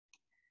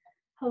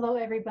Hello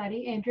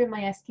everybody, Andrea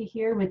Majewski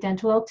here with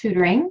Dentalelle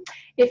Tutoring.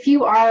 If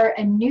you are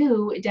a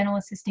new dental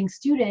assisting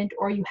student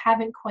or you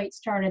haven't quite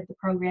started the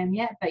program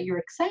yet but you're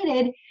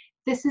excited,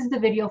 this is the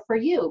video for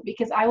you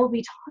because I will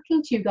be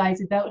talking to you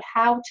guys about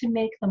how to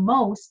make the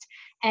most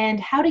and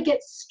how to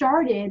get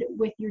started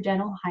with your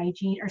dental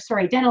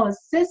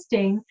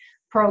assisting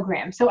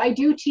program. So I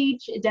do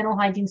teach dental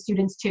hygiene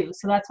students too,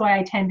 so that's why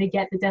I tend to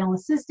get the dental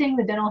assisting,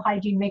 the dental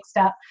hygiene mixed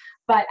up,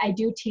 but I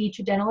do teach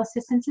dental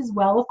assistants as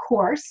well, of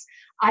course.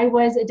 I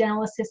was a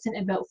dental assistant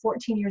about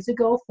 14 years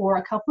ago for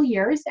a couple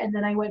years, and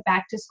then I went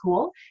back to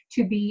school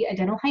to be a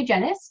dental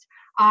hygienist.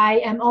 I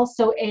am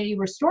also a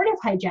restorative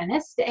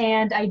hygienist,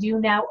 and I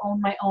do now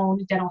own my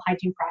own dental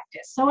hygiene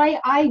practice. So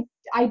I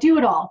do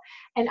it all,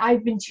 and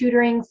I've been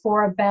tutoring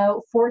for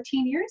about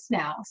 14 years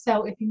now.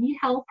 So if you need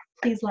help,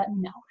 please let me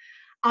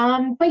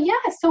know. But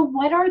yeah, so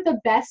what are the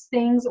best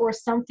things or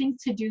something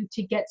to do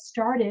to get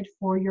started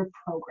for your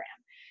program?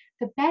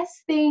 The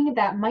best thing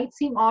that might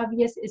seem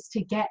obvious is to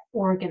get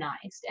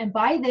organized. And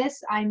by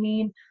this, I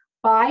mean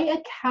buy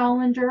a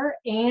calendar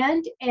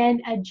and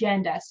an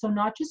agenda. So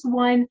not just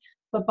one,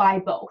 but buy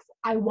both.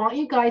 I want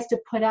you guys to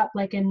put up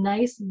like a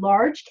nice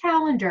large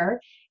calendar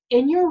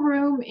in your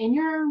room, in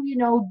your,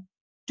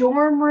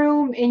 dorm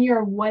room, in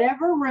your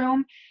whatever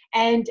room,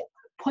 and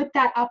put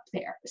that up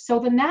there. So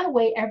then that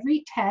way,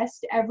 every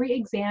test, every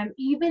exam,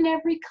 even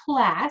every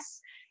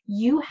class,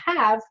 you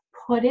have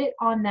put it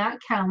on that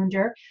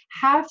calendar.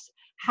 Have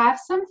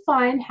some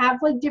fun, have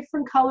like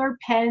different color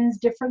pens,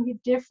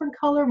 different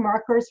color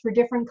markers for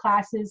different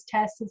classes,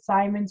 tests,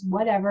 assignments,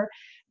 whatever.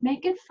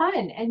 Make it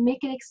fun and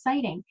make it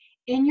exciting.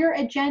 In your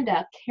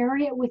agenda,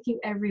 carry it with you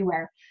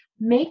everywhere.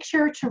 Make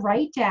sure to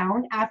write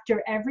down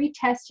after every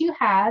test you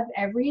have,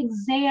 every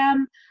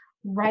exam,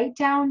 write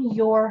down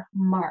your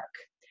mark.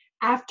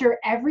 After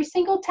every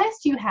single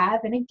test you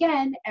have, and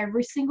again,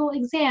 every single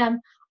exam,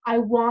 I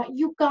want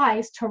you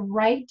guys to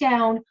write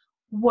down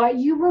what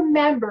you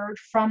remembered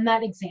from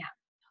that exam.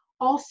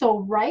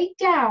 Also, write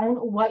down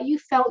what you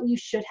felt you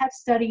should have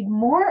studied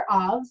more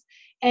of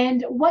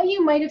and what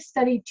you might have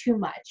studied too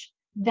much.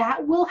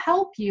 That will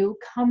help you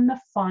come the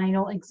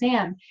final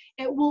exam.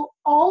 It will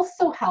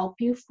also help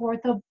you for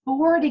the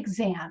board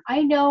exam.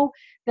 I know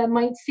that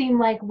might seem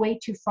like way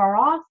too far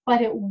off,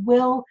 but it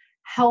will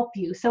help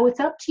you. So it's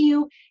up to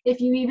you if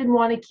you even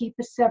want to keep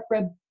a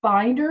separate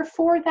binder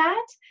for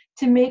that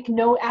to make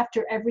note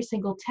after every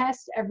single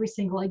test, every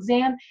single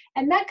exam.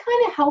 And that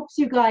kind of helps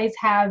you guys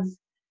have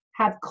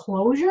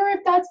closure, if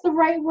that's the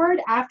right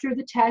word, after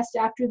the test,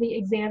 after the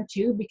exam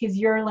too, because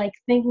you're like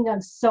thinking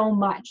of so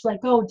much, like,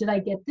 oh, did I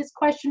get this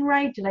question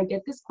right? Did I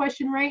get this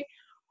question right?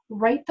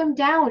 Write them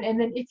down, and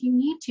then if you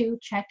need to,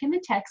 check in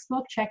the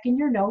textbook, check in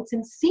your notes,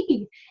 and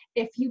see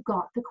if you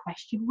got the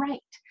question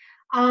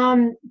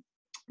right.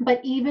 But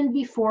even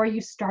before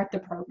you start the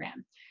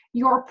program,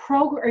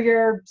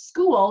 your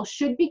school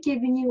should be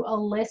giving you a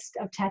list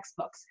of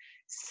textbooks.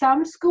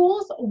 Some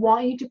schools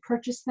want you to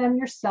purchase them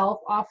yourself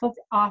off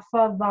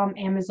of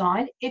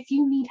Amazon. If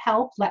you need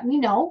help, let me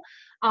know,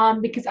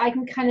 because I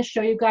can kind of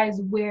show you guys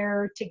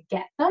where to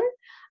get them.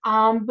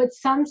 But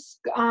some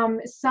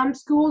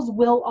schools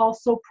will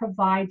also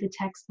provide the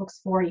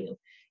textbooks for you.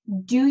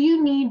 Do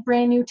you need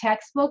brand new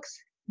textbooks?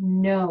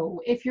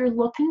 No. If you're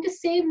looking to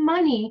save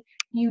money,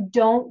 you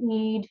don't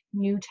need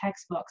new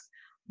textbooks.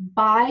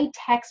 Buy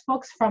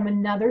textbooks from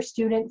another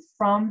student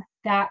from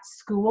that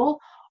school,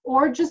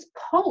 or just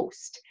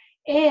post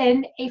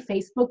in a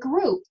Facebook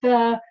group.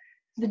 The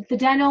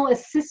dental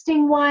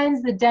assisting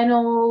ones, the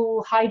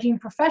dental hygiene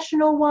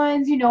professional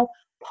ones,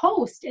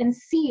 post and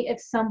see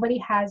if somebody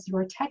has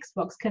your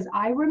textbooks. Because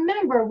I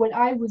remember when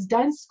I was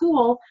done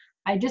school,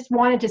 I just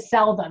wanted to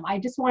sell them. I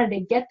just wanted to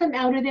get them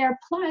out of there.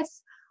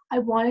 Plus, I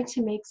wanted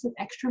to make some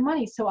extra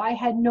money. So I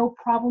had no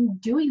problem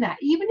doing that.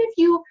 Even if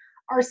you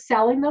are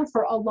selling them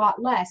for a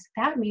lot less,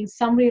 that means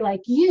somebody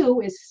like you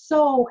is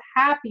so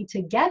happy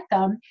to get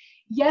them.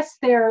 Yes,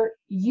 they're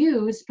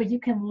used, but you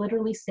can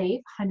literally save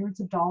hundreds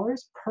of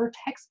dollars per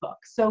textbook.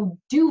 So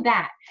do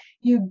that.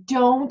 You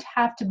don't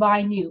have to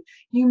buy new.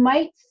 You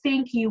might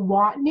think you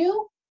want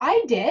new.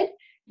 I did.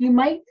 You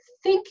might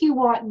think you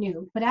want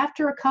new, but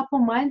after a couple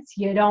months,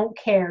 you don't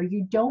care.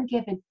 You don't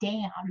give a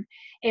damn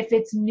if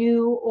it's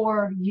new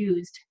or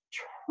used.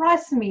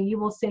 Trust me, you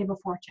will save a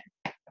fortune.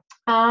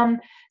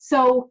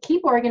 So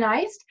keep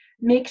organized.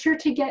 Make sure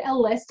to get a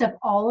list of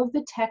all of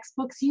the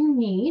textbooks you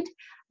need.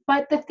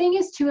 But the thing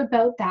is too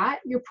about that,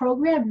 your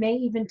program may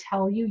even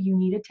tell you you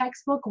need a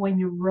textbook when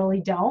you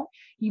really don't.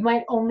 You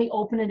might only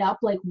open it up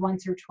like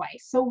once or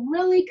twice. So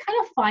really kind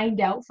of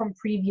find out from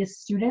previous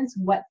students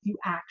what you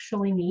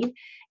actually need.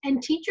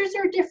 And teachers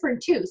are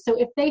different too. So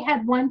if they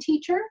had one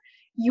teacher,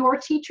 your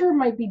teacher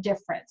might be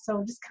different.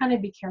 So just kind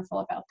of be careful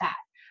about that.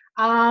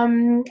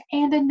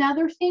 And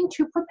another thing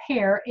to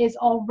prepare is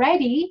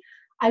already,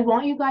 I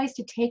want you guys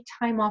to take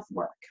time off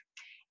work.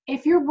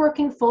 If you're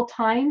working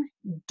full-time,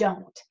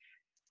 don't.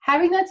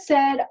 Having that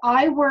said,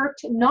 I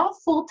worked not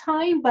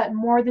full-time, but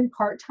more than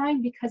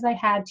part-time because I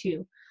had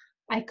to.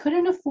 I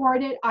couldn't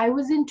afford it. I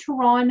was in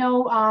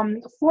Toronto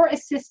for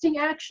assisting,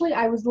 actually.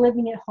 I was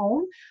living at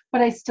home,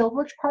 but I still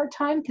worked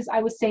part-time because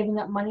I was saving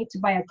up money to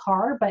buy a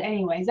car. But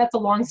anyways, that's a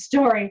long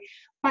story.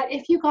 But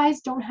if you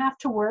guys don't have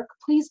to work,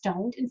 please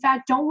don't. In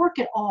fact, don't work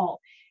at all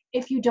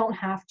if you don't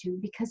have to,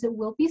 because it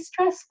will be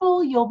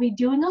stressful. You'll be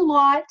doing a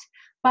lot.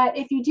 But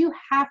if you do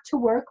have to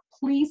work,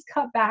 please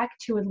cut back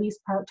to at least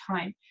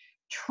part-time.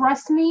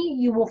 Trust me,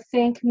 you will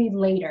thank me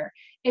later.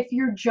 If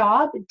your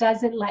job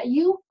doesn't let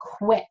you,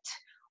 quit.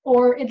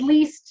 Or at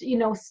least, you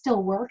know,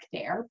 still work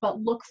there,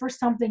 but look for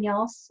something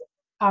else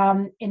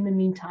in the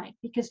meantime.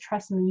 Because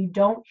trust me,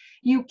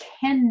 you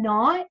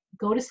cannot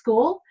go to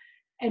school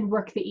and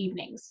work the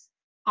evenings.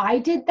 I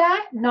did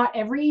that, not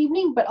every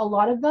evening, but a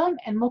lot of them.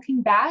 And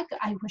looking back,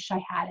 I wish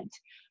I hadn't.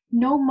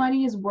 No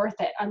money is worth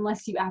it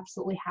unless you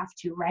absolutely have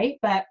to, right?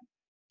 But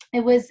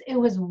it was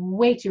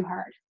way too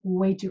hard,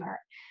 way too hard.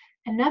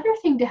 Another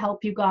thing to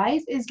help you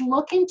guys is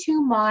look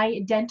into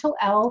my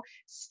Dentalelle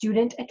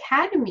Student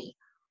Academy.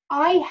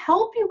 I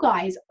help you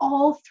guys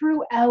all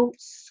throughout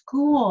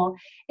school.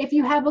 If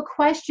you have a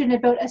question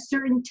about a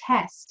certain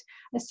test,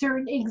 a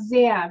certain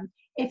exam,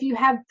 if you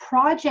have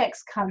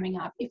projects coming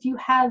up, if you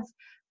have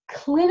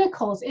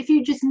clinicals, if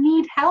you just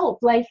need help,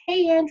 like,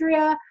 hey,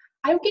 Andrea,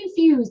 I'm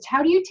confused.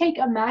 How do you take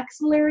a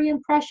maxillary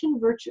impression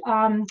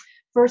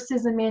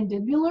versus a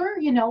mandibular?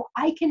 You know,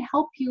 I can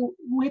help you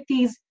with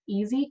these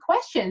easy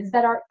questions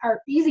that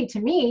are easy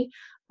to me,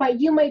 but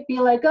you might be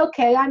like,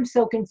 okay, I'm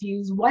so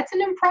confused. What's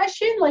an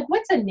impression? Like,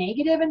 what's a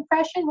negative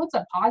impression? What's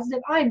a positive?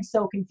 I'm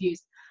so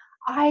confused.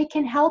 I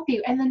can help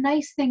you. And the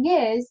nice thing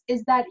is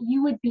that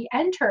you would be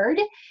entered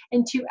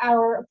into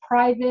our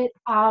private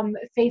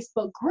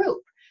Facebook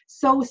group.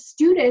 So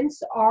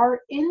students are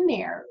in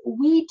there.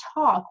 We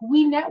talk,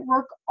 we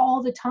network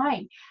all the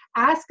time.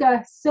 Ask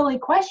a silly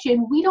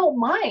question, we don't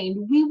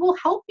mind. We will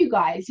help you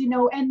guys, you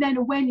know, and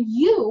then when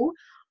you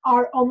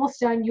are almost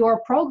done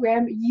your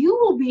program, you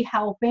will be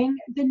helping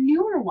the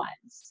newer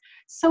ones.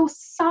 So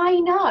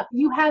sign up.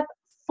 You have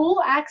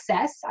full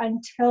access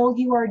until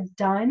you are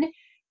done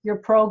your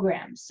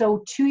program.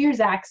 So 2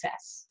 years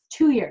access,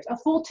 2 years, a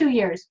full 2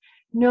 years,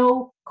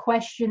 no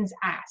questions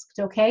asked,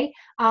 okay?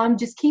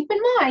 Just keep in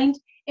mind,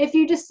 if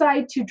you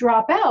decide to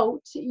drop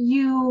out,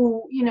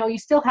 you know, you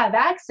still have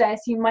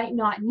access. You might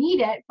not need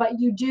it, but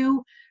you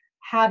do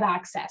have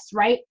access,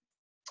 right?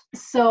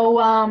 So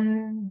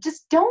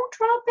just don't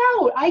drop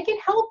out. I can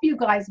help you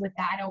guys with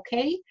that,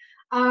 okay?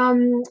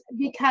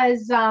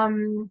 Because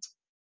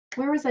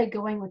where was I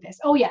going with this?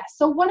 Oh yeah.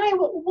 So what I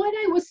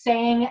was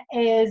saying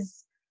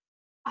is,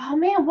 oh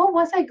man, what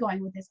was I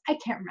going with this? I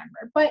can't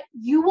remember, but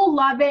you will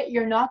love it.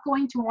 You're not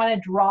going to want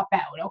to drop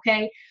out,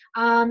 okay?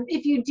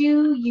 If you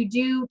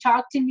do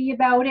talk to me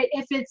about it.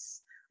 If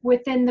it's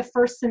within the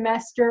first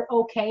semester,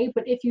 okay,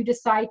 but if you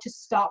decide to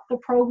stop the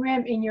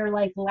program in your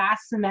like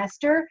last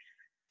semester,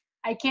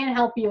 I can't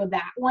help you with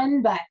that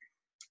one, but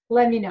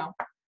let me know.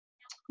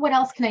 What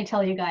else can I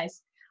tell you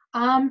guys?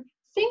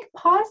 Think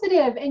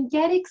positive and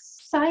get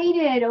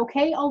excited,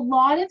 okay? A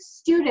lot of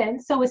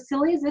students, so as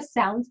silly as this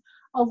sounds,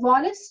 a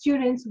lot of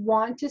students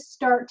want to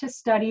start to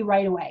study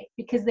right away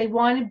because they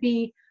want to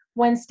be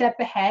one step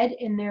ahead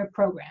in their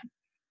program.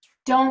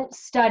 Don't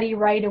study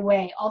right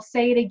away. I'll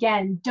say it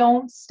again.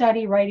 Don't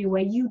study right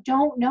away. You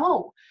don't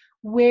know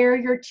where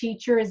your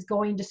teacher is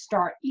going to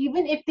start.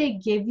 Even if they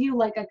give you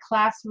like a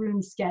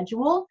classroom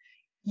schedule,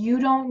 you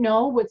don't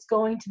know what's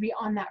going to be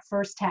on that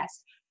first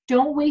test.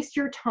 Don't waste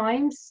your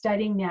time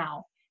studying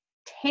now.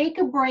 Take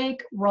a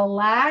break,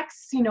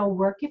 relax, you know,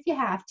 work if you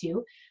have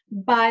to,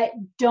 but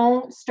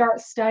don't start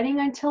studying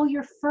until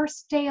your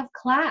first day of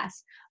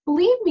class.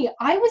 Believe me,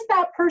 I was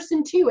that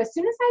person too. As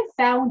soon as I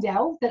found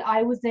out that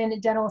I was in a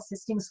dental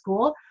assisting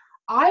school,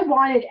 I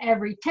wanted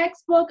every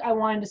textbook. I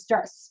wanted to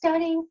start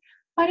studying,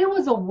 but it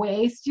was a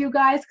waste, you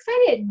guys, because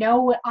I didn't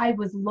know what I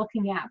was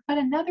looking at. But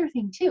another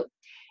thing too,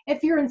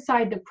 if you're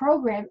inside the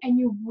program and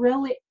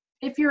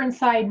if you're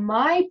inside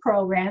my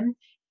program,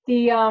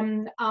 the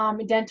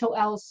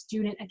Dentalelle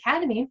Student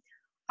Academy,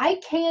 I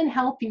can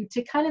help you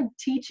to kind of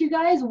teach you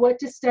guys what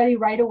to study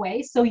right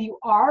away so you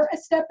are a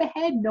step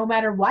ahead no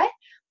matter what,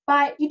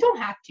 but you don't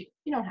have to.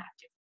 You don't have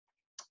to,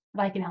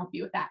 but I can help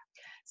you with that.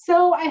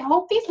 So I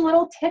hope these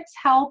little tips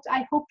helped.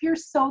 I hope you're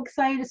so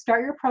excited to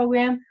start your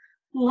program.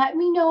 Let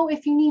me know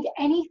if you need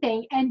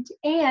anything, and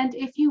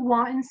if you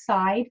want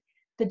inside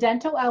the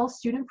Dentalelle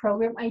student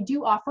program, I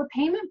do offer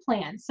payment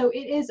plans. So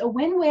it is a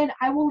win-win.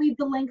 I will leave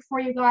the link for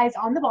you guys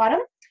on the bottom.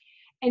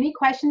 Any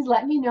questions,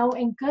 let me know,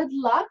 and good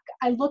luck.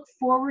 I look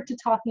forward to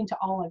talking to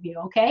all of you,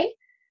 okay?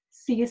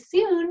 See you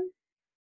soon.